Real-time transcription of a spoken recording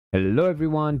Hello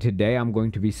everyone, today I'm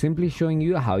going to be simply showing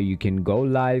you how you can go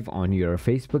live on your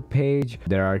Facebook page.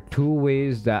 There are two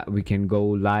ways that we can go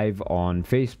live on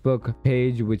Facebook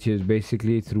page, which is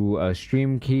basically through a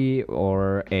stream key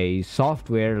or a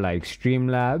software like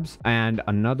Streamlabs, and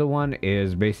another one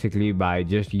is basically by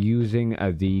just using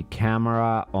the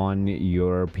camera on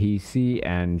your PC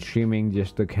and streaming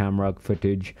just the camera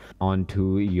footage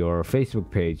onto your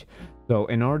Facebook page. So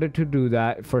in order to do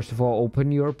that, first of all,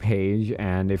 open your page,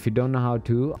 and if you don't know how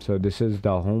to, so this is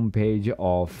the home page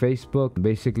of Facebook.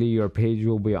 Basically your page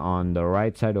will be on the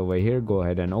right side over here. Go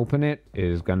ahead and open it. It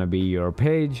is gonna be your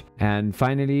page, and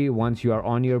finally once you are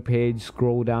on your page,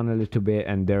 scroll down a little bit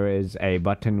and there is a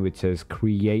button which says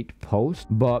create post,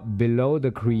 but below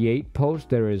the create post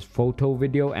there is photo,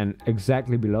 video, and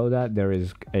exactly below that there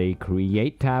is a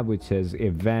create tab which says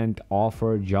event,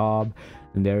 offer, job.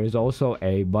 And there is also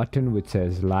a button which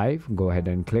says live. Go ahead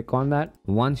and click on that.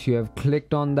 Once you have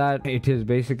clicked on that, it is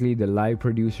basically the live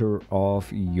producer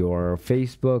of your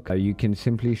Facebook. You can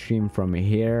simply stream from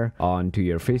here onto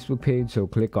your Facebook page, so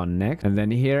click on next, and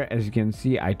then here, as you can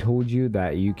see, I told you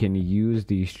that you can use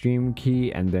the stream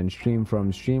key and then stream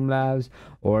from Streamlabs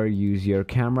or use your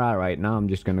camera. Right now I'm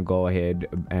just gonna go ahead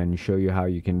and show you how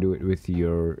you can do it with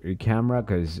your camera,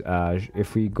 because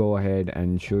if we go ahead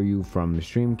and show you from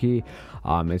stream key,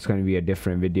 it's going to be a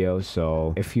different video.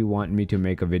 So if you want me to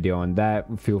make a video on that,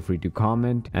 feel free to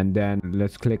comment, and then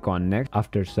let's click on next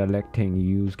after selecting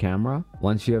use camera.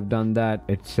 Once you have done that,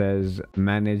 it says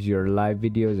manage your live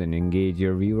videos and engage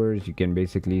your viewers. You can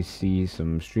basically see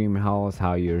some stream health,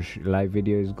 how your live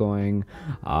video is going.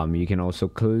 You can also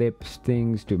clip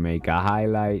things to make a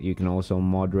highlight. You can also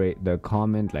moderate the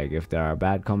comment, like if there are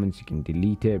bad comments you can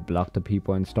delete it, block the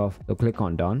people and stuff. So click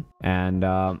on done, and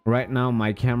right now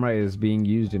my camera is being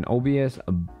used in OBS,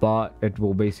 but it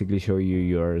will basically show you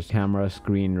your camera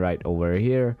screen right over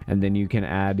here, and then you can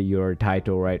add your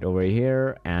title right over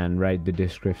here and write the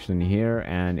description here,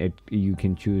 and you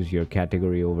can choose your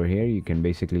category over here. You can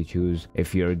basically choose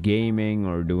if you're gaming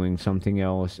or doing something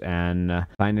else, and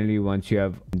finally once you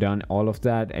have done all of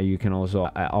that, you can also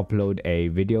upload a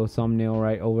video thumbnail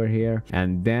right over here.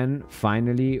 And then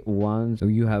finally, once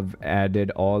you have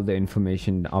added all the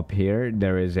information up here,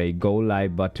 there is a go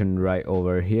live button right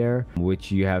over here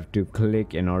which you have to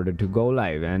click in order to go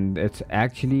live, and it's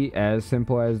actually as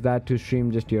simple as that to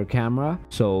stream just your camera.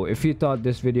 So if you thought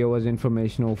this video was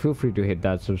informational, feel free to hit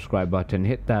that subscribe button,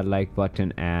 hit that like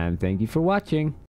button, and thank you for watching.